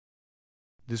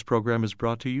This program is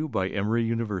brought to you by Emory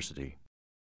University.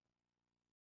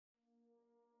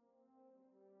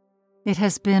 It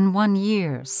has been 1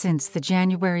 year since the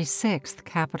January 6th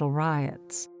Capitol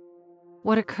riots.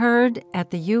 What occurred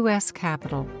at the U.S.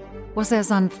 Capitol was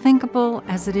as unthinkable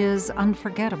as it is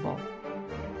unforgettable.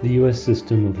 The U.S.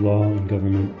 system of law and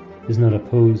government is not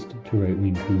opposed to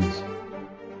right-wing coups.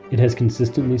 It has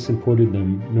consistently supported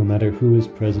them no matter who is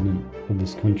president of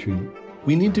this country.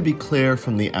 We need to be clear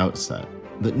from the outset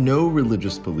that no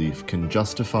religious belief can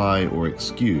justify or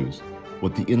excuse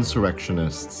what the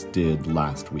insurrectionists did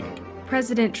last week.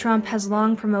 President Trump has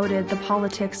long promoted the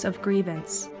politics of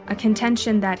grievance, a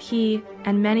contention that he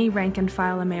and many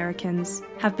rank-and-file Americans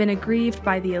have been aggrieved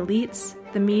by the elites,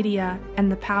 the media,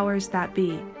 and the powers that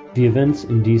be. The events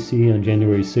in D.C. on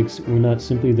January 6 were not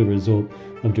simply the result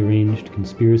of deranged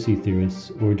conspiracy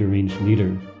theorists or a deranged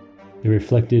leader. They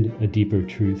reflected a deeper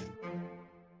truth.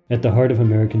 At the heart of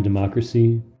American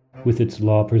democracy, with its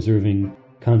law-preserving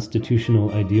constitutional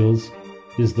ideals,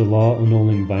 is the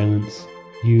law-annulling violence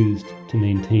used to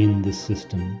maintain this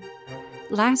system.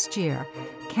 Last year,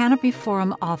 Canopy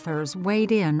Forum authors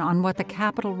weighed in on what the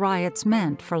Capitol riots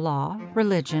meant for law,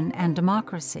 religion, and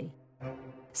democracy.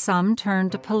 Some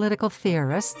turned to political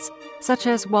theorists, such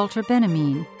as Walter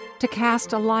Benjamin, to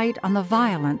cast a light on the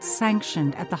violence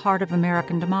sanctioned at the heart of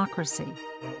American democracy.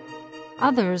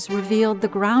 Others revealed the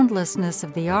groundlessness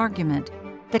of the argument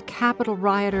that Capitol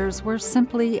rioters were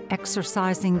simply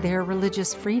exercising their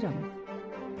religious freedom.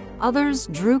 Others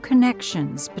drew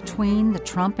connections between the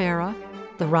Trump era,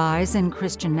 the rise in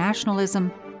Christian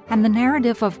nationalism, and the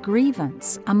narrative of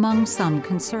grievance among some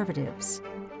conservatives.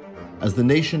 As the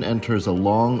nation enters a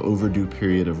long overdue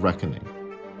period of reckoning,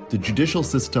 the judicial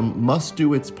system must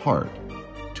do its part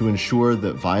to ensure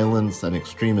that violence and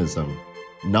extremism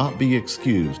not be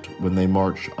excused when they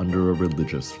march under a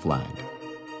religious flag.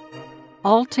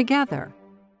 Altogether,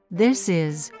 this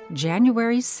is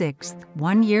January 6th,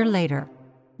 1 year later,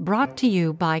 brought to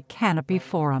you by Canopy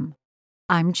Forum.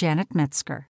 I'm Janet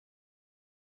Metzger.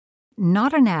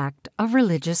 Not an Act of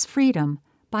Religious Freedom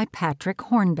by Patrick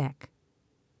Hornbeck.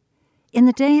 In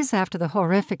the days after the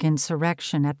horrific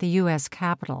insurrection at the U.S.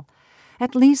 Capitol,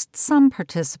 at least some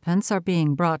participants are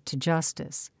being brought to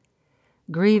justice.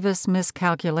 Grievous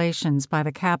miscalculations by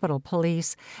the Capitol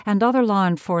Police and other law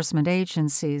enforcement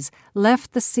agencies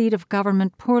left the seat of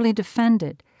government poorly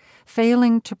defended,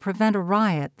 failing to prevent a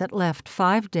riot that left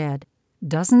 5 dead,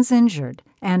 dozens injured,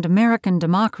 and American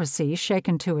democracy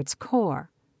shaken to its core.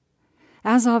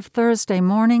 As of Thursday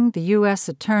morning, the U.S.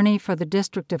 Attorney for the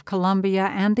District of Columbia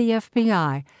and the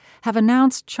FBI have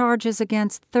announced charges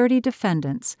against 30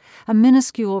 defendants, a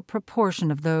minuscule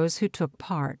proportion of those who took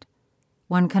part.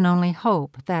 One can only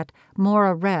hope that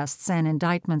more arrests and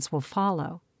indictments will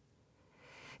follow.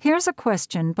 Here's a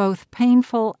question both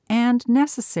painful and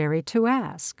necessary to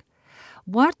ask.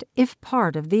 What if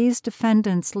part of these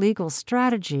defendants' legal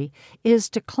strategy is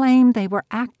to claim they were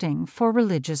acting for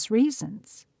religious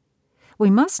reasons? We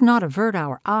must not avert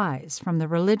our eyes from the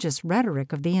religious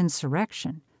rhetoric of the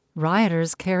insurrection.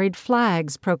 Rioters carried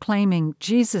flags proclaiming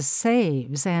Jesus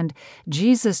Saves and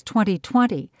Jesus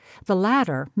 2020, the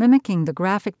latter mimicking the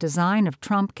graphic design of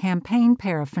Trump campaign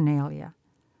paraphernalia.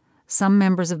 Some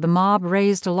members of the mob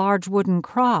raised a large wooden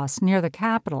cross near the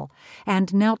Capitol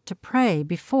and knelt to pray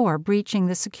before breaching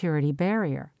the security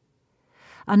barrier.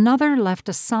 Another left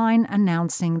a sign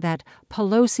announcing that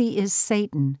Pelosi is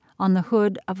Satan on the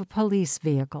hood of a police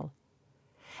vehicle.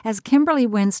 As Kimberly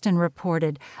Winston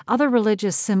reported, other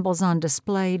religious symbols on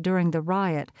display during the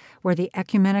riot were the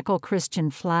ecumenical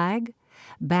Christian flag,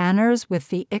 banners with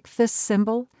the ichthus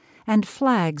symbol, and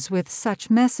flags with such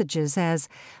messages as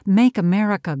 "Make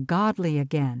America Godly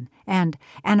Again" and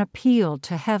 "An Appeal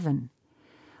to Heaven."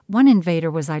 One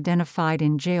invader was identified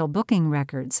in jail booking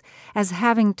records as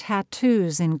having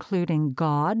tattoos including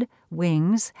God,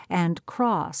 wings, and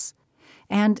cross.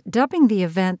 And dubbing the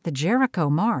event the Jericho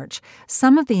March,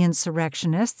 some of the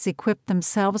insurrectionists equipped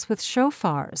themselves with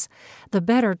shofars, the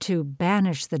better to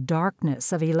banish the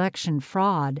darkness of election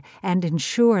fraud and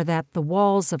ensure that the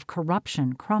walls of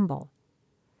corruption crumble.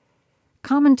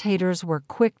 Commentators were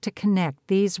quick to connect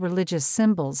these religious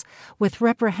symbols with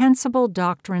reprehensible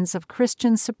doctrines of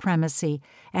Christian supremacy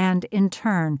and, in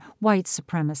turn, white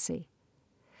supremacy.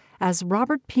 As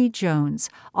Robert P. Jones,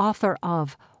 author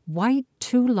of White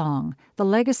Too Long, The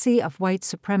Legacy of White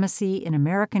Supremacy in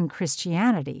American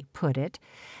Christianity, put it,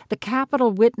 the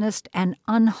Capitol witnessed an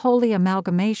unholy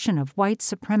amalgamation of white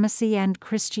supremacy and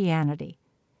Christianity.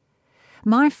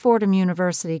 My Fordham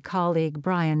University colleague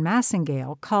Brian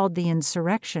Massingale called the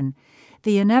insurrection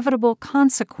the inevitable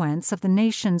consequence of the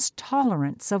nation's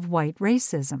tolerance of white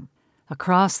racism.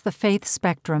 Across the faith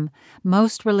spectrum,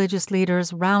 most religious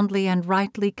leaders roundly and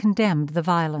rightly condemned the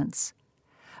violence.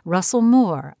 Russell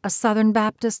Moore, a Southern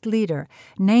Baptist leader,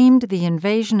 named the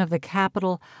invasion of the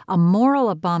Capitol a moral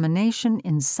abomination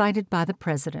incited by the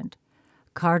president.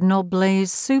 Cardinal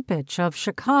Blaise Cupich of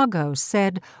Chicago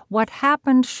said what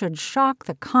happened should shock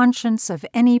the conscience of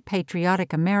any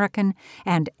patriotic American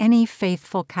and any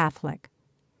faithful Catholic.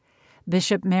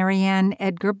 Bishop Marianne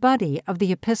Edgar Budde of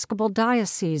the Episcopal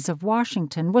Diocese of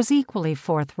Washington was equally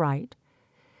forthright.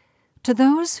 To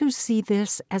those who see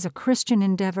this as a Christian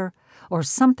endeavor or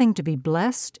something to be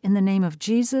blessed in the name of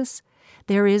Jesus,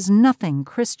 there is nothing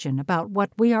Christian about what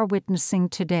we are witnessing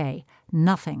today,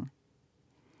 nothing.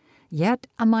 Yet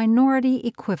a minority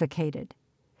equivocated.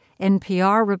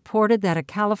 NPR reported that a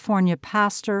California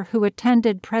pastor who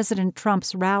attended President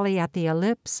Trump's rally at the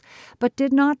Ellipse but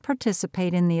did not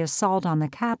participate in the assault on the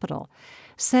Capitol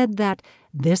said that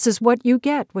this is what you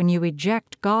get when you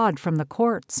eject God from the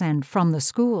courts and from the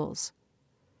schools.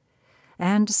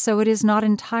 And so it is not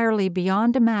entirely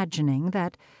beyond imagining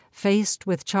that, faced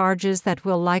with charges that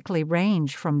will likely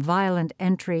range from violent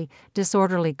entry,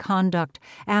 disorderly conduct,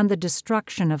 and the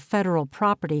destruction of federal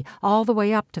property all the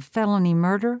way up to felony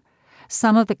murder,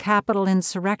 some of the Capitol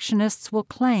insurrectionists will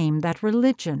claim that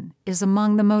religion is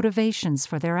among the motivations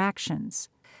for their actions.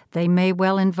 They may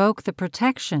well invoke the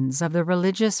protections of the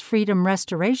Religious Freedom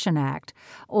Restoration Act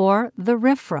or the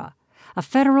RFRA, a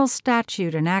federal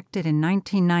statute enacted in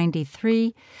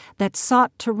 1993 that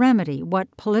sought to remedy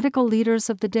what political leaders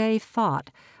of the day thought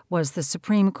was the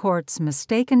Supreme Court's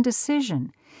mistaken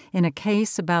decision in a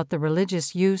case about the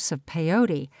religious use of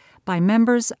peyote by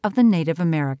members of the Native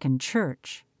American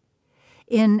Church.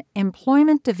 In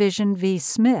Employment Division v.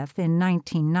 Smith in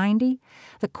 1990,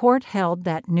 the court held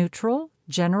that neutral,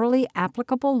 generally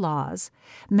applicable laws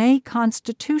may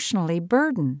constitutionally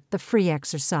burden the free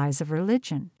exercise of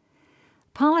religion.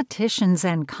 Politicians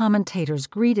and commentators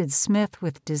greeted Smith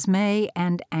with dismay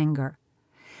and anger.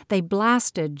 They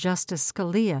blasted Justice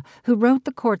Scalia, who wrote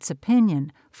the court's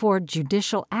opinion, for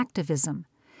judicial activism,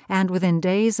 and within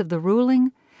days of the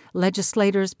ruling,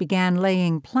 legislators began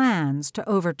laying plans to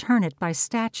overturn it by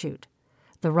statute.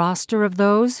 The roster of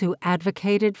those who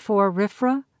advocated for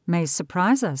RFRA may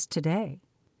surprise us today.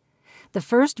 The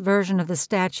first version of the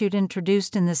statute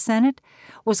introduced in the Senate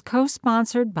was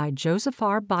co-sponsored by Joseph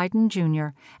R. Biden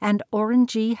Jr. and Orrin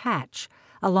G. Hatch,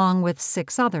 along with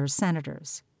 6 other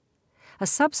senators. A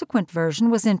subsequent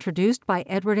version was introduced by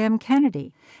Edward M.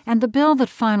 Kennedy, and the bill that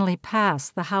finally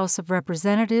passed the House of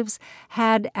Representatives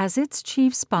had as its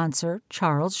chief sponsor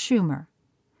Charles Schumer.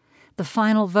 The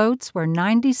final votes were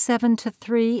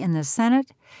 97-3 in the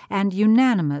Senate and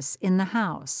unanimous in the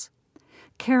House.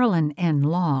 Carolyn N.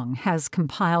 Long has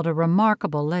compiled a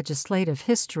remarkable legislative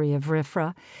history of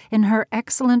RFRA in her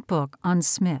excellent book on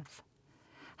Smith.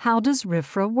 How does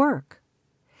RFRA work?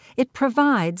 It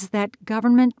provides that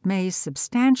government may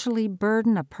substantially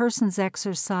burden a person's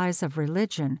exercise of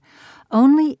religion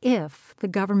only if the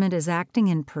government is acting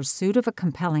in pursuit of a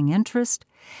compelling interest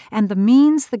and the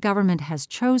means the government has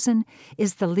chosen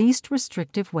is the least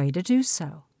restrictive way to do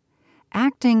so.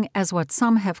 Acting as what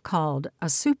some have called a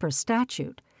super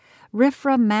statute,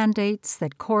 RFRA mandates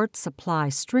that courts apply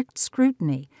strict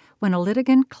scrutiny when a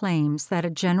litigant claims that a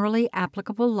generally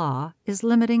applicable law is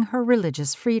limiting her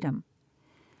religious freedom.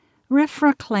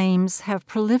 RFRA claims have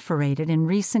proliferated in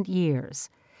recent years.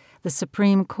 The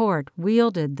Supreme Court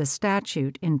wielded the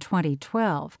statute in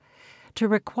 2012 to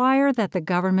require that the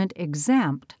government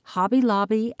exempt Hobby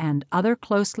Lobby and other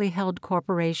closely held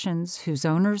corporations whose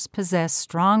owners possess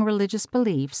strong religious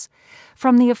beliefs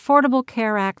from the Affordable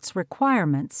Care Act's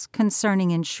requirements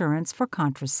concerning insurance for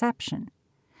contraception.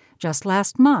 Just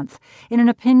last month, in an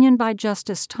opinion by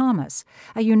Justice Thomas,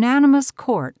 a unanimous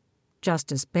court,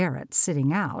 Justice Barrett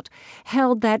sitting out,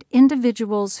 held that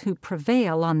individuals who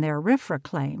prevail on their RFRA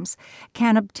claims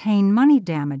can obtain money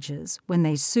damages when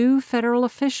they sue federal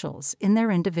officials in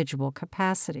their individual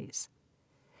capacities.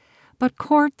 But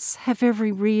courts have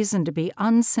every reason to be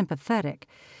unsympathetic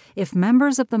if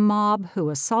members of the mob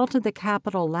who assaulted the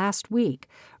Capitol last week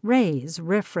raise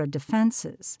RFRA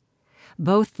defenses.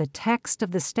 Both the text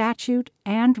of the statute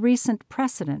and recent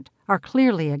precedent are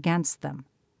clearly against them.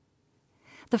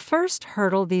 The first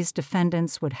hurdle these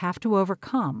defendants would have to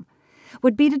overcome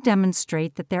would be to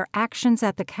demonstrate that their actions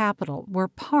at the Capitol were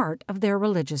part of their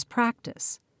religious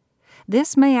practice.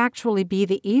 This may actually be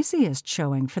the easiest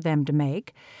showing for them to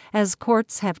make, as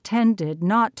courts have tended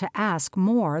not to ask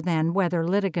more than whether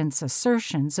litigants'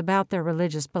 assertions about their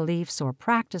religious beliefs or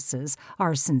practices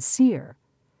are sincere.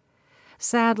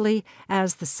 Sadly,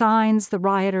 as the signs the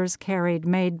rioters carried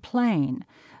made plain,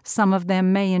 some of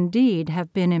them may indeed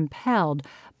have been impelled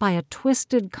by a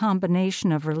twisted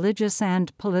combination of religious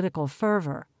and political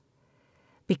fervor.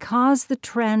 Because the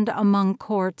trend among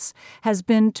courts has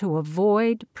been to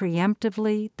avoid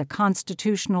preemptively the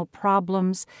constitutional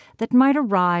problems that might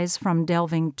arise from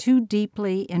delving too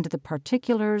deeply into the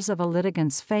particulars of a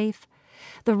litigant's faith,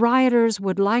 the rioters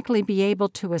would likely be able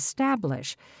to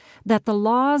establish that the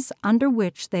laws under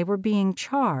which they were being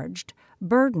charged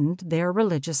burdened their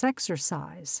religious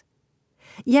exercise.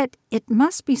 Yet it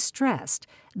must be stressed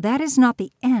that is not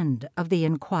the end of the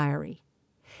inquiry.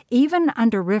 Even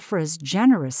under RFRA's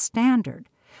generous standard,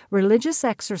 religious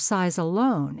exercise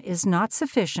alone is not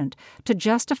sufficient to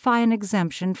justify an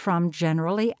exemption from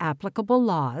generally applicable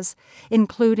laws,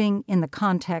 including, in the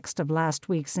context of last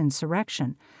week's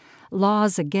insurrection,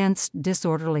 laws against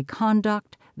disorderly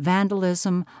conduct,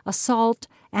 vandalism, assault,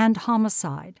 and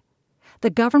homicide. The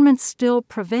government still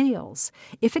prevails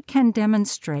if it can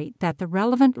demonstrate that the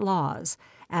relevant laws,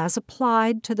 as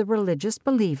applied to the religious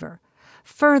believer,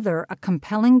 further a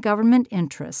compelling government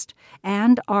interest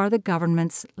and are the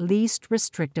government's least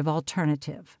restrictive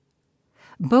alternative.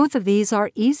 Both of these are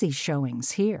easy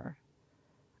showings here.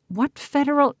 What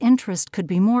federal interest could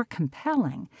be more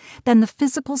compelling than the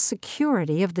physical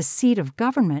security of the seat of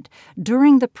government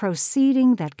during the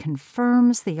proceeding that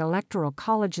confirms the Electoral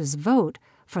College's vote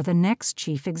for the next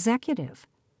chief executive?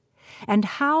 And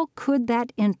how could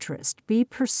that interest be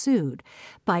pursued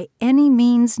by any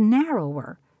means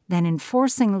narrower than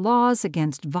enforcing laws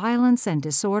against violence and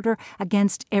disorder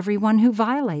against everyone who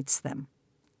violates them?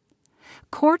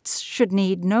 Courts should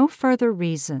need no further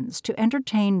reasons to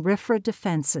entertain RFRA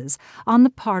defenses on the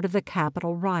part of the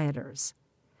Capitol rioters.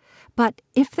 But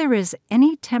if there is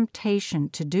any temptation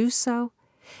to do so,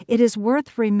 it is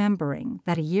worth remembering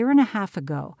that a year and a half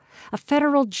ago, a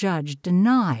federal judge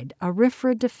denied a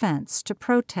RFRA defense to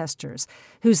protesters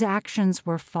whose actions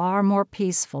were far more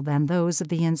peaceful than those of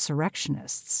the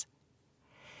insurrectionists.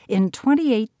 In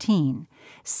 2018,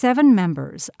 7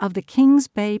 members of the Kings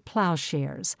Bay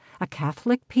Plowshares, a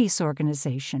Catholic peace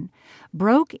organization,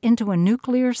 broke into a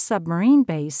nuclear submarine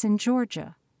base in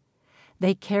Georgia.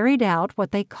 They carried out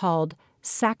what they called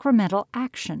sacramental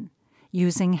action,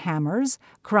 using hammers,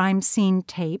 crime scene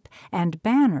tape, and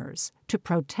banners to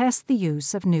protest the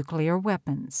use of nuclear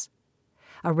weapons.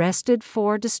 Arrested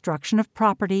for destruction of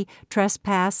property,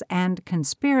 trespass, and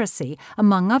conspiracy,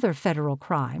 among other federal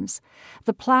crimes,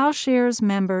 the Plowshares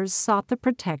members sought the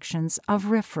protections of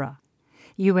RFRA.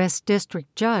 U.S.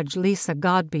 District Judge Lisa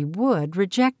Godbey Wood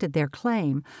rejected their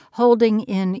claim, holding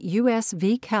in U.S.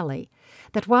 v. Kelly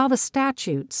that while the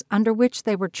statutes under which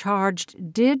they were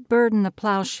charged did burden the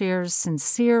Plowshares'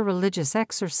 sincere religious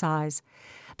exercise,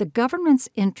 the government's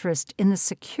interest in the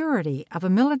security of a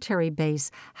military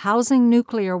base housing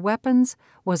nuclear weapons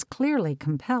was clearly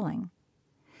compelling.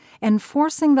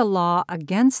 Enforcing the law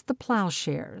against the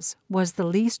Plowshares was the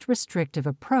least restrictive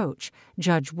approach,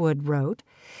 Judge Wood wrote,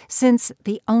 since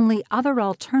the only other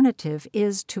alternative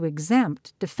is to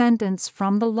exempt defendants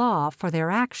from the law for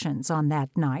their actions on that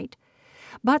night.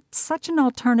 But such an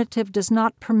alternative does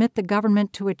not permit the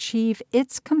government to achieve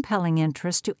its compelling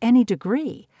interest to any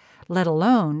degree, let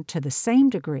alone to the same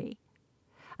degree.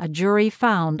 A jury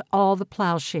found all the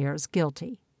Plowshares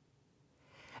guilty.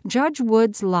 Judge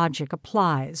Wood's logic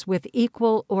applies with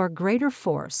equal or greater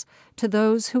force to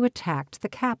those who attacked the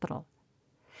Capitol.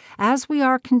 As we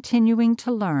are continuing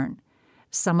to learn,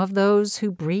 some of those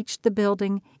who breached the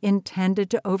building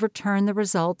intended to overturn the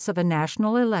results of a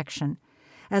national election,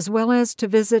 as well as to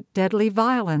visit deadly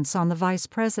violence on the vice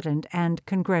president and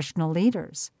congressional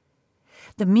leaders.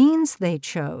 The means they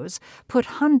chose put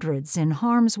hundreds in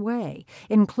harm's way,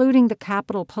 including the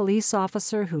Capitol police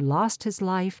officer who lost his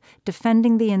life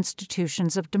defending the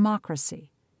institutions of democracy.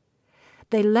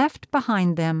 They left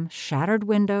behind them shattered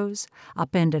windows,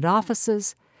 upended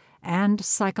offices, and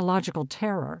psychological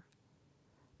terror.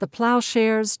 The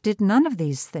Plowshares did none of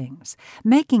these things,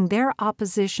 making their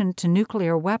opposition to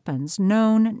nuclear weapons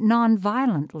known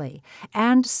nonviolently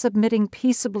and submitting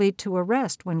peaceably to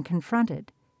arrest when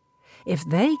confronted. If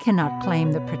they cannot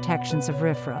claim the protections of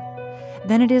RFRA,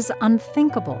 then it is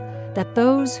unthinkable that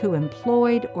those who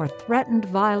employed or threatened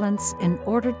violence in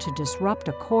order to disrupt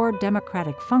a core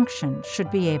democratic function should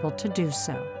be able to do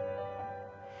so.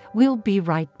 We'll be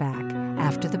right back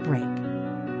after the break.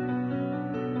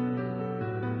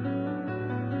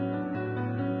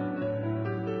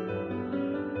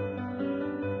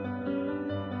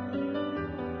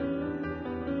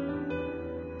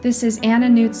 This is Anna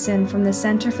Knutson from the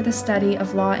Center for the Study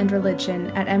of Law and Religion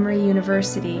at Emory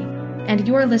University, and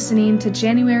you're listening to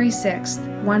January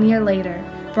 6th, 1 year later,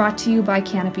 brought to you by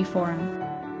Canopy Forum.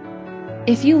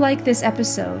 If you like this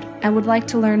episode and would like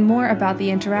to learn more about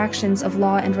the interactions of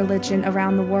law and religion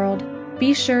around the world,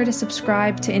 be sure to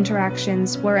subscribe to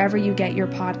Interactions wherever you get your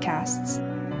podcasts.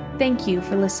 Thank you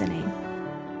for listening.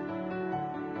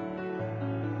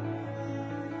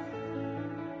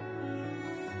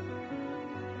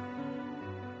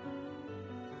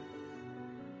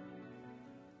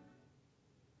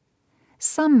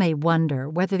 Some may wonder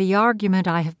whether the argument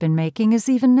I have been making is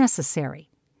even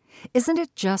necessary. Isn't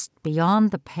it just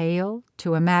beyond the pale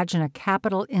to imagine a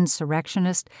capital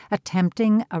insurrectionist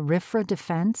attempting a RFRA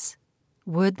defense?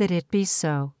 Would that it be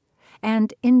so.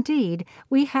 And, indeed,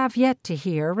 we have yet to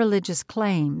hear religious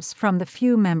claims from the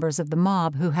few members of the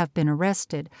mob who have been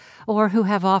arrested or who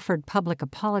have offered public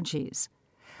apologies.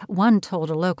 One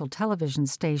told a local television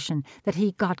station that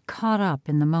he got caught up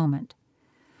in the moment.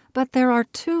 But there are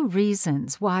two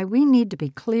reasons why we need to be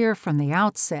clear from the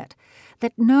outset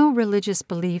that no religious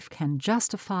belief can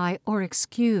justify or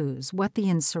excuse what the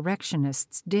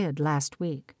insurrectionists did last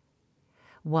week.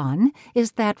 One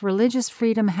is that religious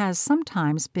freedom has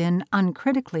sometimes been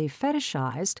uncritically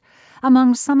fetishized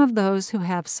among some of those who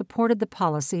have supported the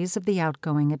policies of the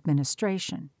outgoing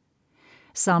administration.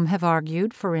 Some have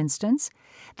argued, for instance,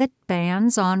 that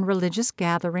bans on religious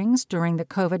gatherings during the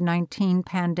COVID-19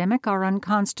 pandemic are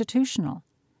unconstitutional.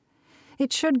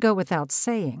 It should go without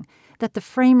saying that the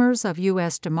framers of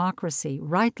U.S. democracy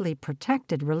rightly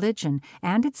protected religion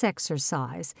and its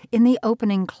exercise in the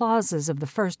opening clauses of the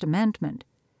First Amendment.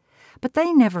 But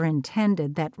they never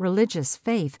intended that religious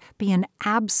faith be an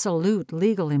absolute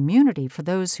legal immunity for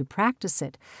those who practice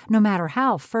it, no matter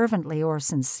how fervently or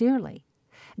sincerely.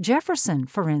 Jefferson,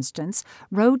 for instance,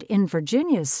 wrote in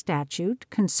Virginia's statute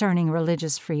concerning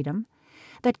religious freedom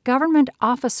that government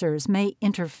officers may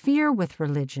interfere with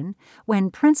religion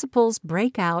when principles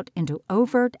break out into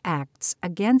overt acts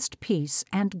against peace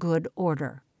and good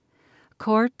order.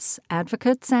 Courts,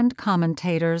 advocates, and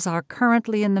commentators are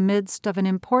currently in the midst of an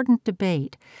important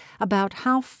debate about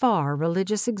how far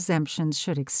religious exemptions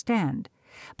should extend.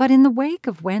 But in the wake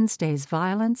of Wednesday's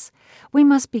violence, we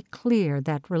must be clear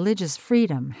that religious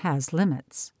freedom has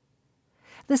limits.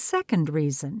 The second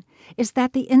reason is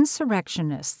that the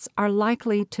insurrectionists are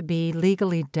likely to be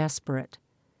legally desperate.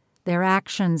 Their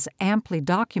actions amply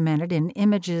documented in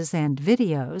images and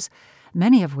videos,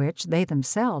 many of which they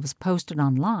themselves posted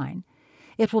online,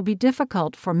 it will be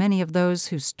difficult for many of those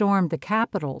who stormed the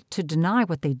Capitol to deny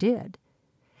what they did.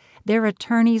 Their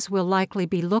attorneys will likely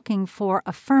be looking for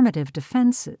affirmative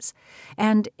defenses,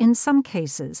 and in some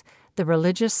cases, the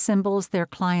religious symbols their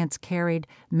clients carried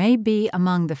may be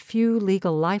among the few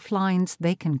legal lifelines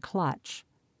they can clutch.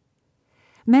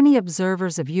 Many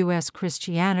observers of U.S.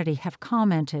 Christianity have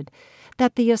commented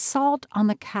that the assault on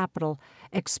the Capitol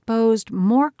exposed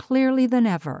more clearly than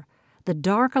ever the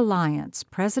dark alliance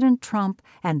President Trump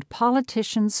and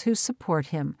politicians who support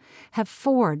him have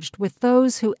forged with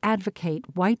those who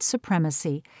advocate white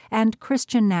supremacy and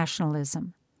Christian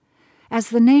nationalism. As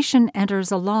the nation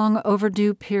enters a long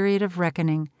overdue period of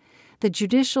reckoning, the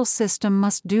judicial system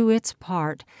must do its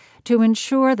part to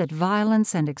ensure that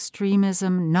violence and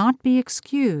extremism not be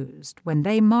excused when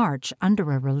they march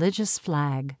under a religious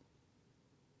flag.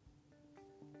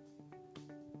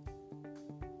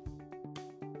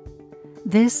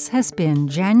 This has been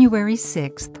January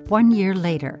 6th, 1 year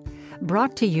later,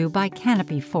 brought to you by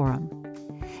Canopy Forum.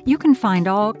 You can find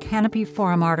all Canopy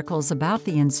Forum articles about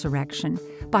the insurrection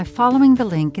by following the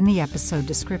link in the episode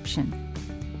description.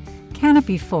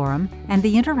 Canopy Forum and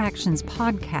the Interactions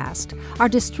podcast are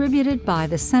distributed by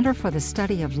the Center for the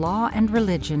Study of Law and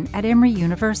Religion at Emory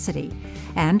University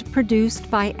and produced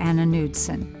by Anna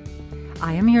Knudsen.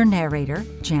 I am your narrator,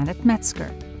 Janet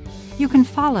Metzger. You can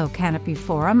follow Canopy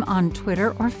Forum on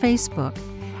Twitter or Facebook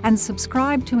and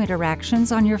subscribe to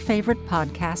Interactions on your favorite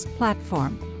podcast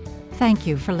platform. Thank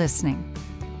you for listening.